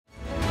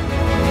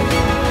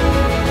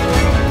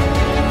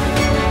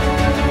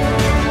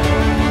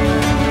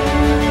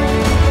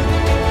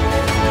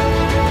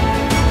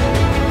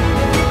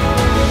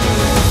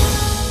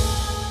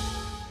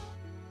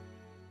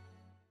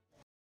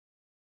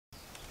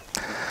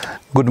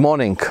Good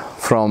morning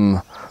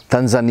from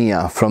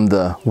Tanzania, from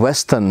the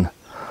western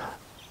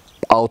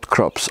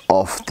outcrops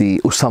of the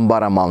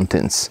Usambara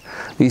Mountains.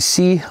 We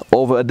see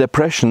over a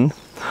depression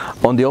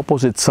on the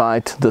opposite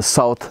side the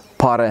South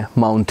Pare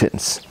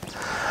Mountains.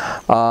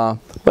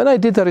 When I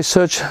did the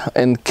research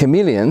in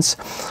chameleons,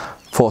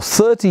 for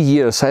 30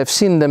 years I've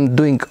seen them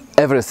doing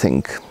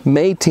everything,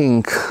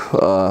 mating,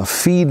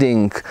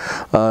 feeding,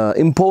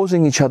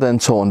 imposing each other and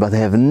so on, but I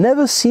have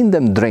never seen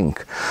them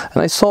drink.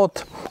 And I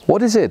thought,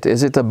 what is it?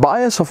 Is it a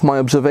bias of my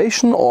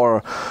observation,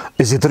 or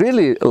is it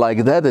really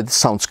like that? It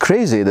sounds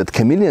crazy that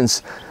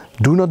chameleons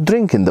do not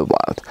drink in the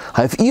wild.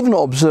 I've even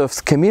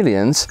observed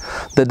chameleons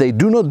that they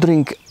do not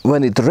drink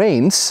when it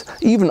rains,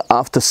 even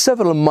after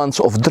several months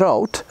of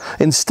drought.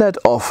 Instead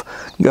of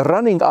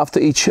running after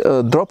each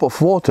drop of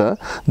water,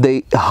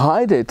 they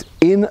hide it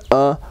in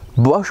a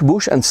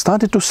bush and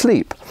started to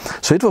sleep.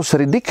 So it was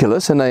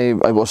ridiculous, and I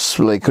was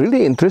like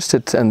really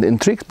interested and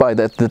intrigued by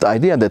that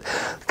idea that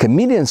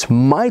chameleons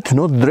might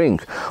not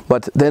drink.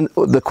 But then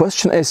the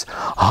question is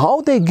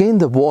how they gain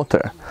the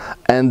water,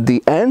 and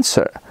the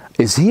answer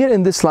is here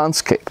in this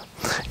landscape.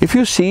 If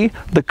you see,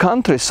 the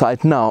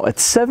countryside now at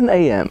 7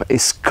 a.m.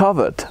 is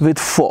covered with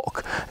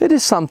fog. It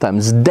is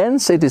sometimes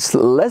dense, it is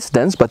less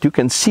dense, but you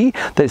can see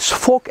there's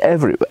fog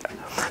everywhere.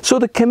 So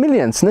the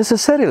chameleons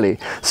necessarily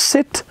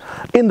sit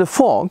in the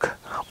fog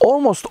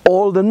almost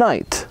all the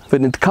night.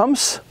 When it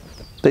comes,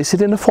 they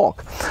sit in the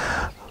fog.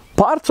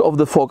 Parts of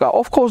the fog are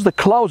of course the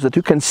clouds that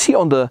you can see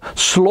on the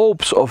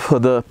slopes of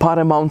the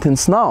Pare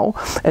Mountains now,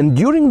 and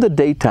during the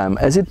daytime,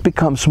 as it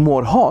becomes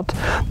more hot,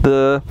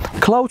 the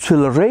clouds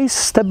will raise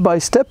step by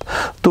step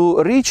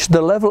to reach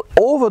the level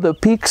over the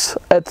peaks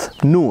at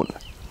noon.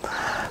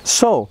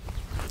 So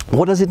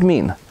what does it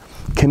mean?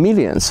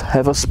 Chameleons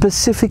have a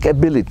specific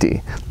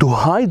ability to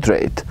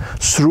hydrate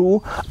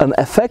through an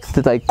effect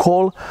that I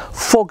call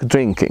fog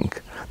drinking.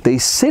 They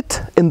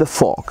sit in the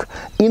fog,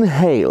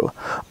 inhale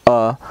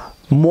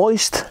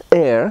moist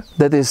air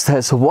that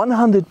has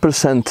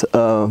 100%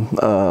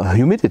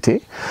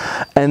 humidity,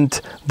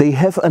 and they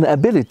have an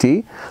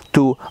ability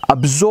to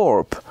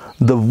absorb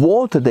the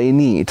water they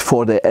need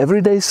for their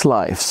everyday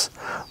lives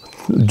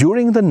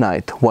during the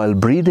night while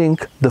breathing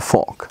the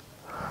fog.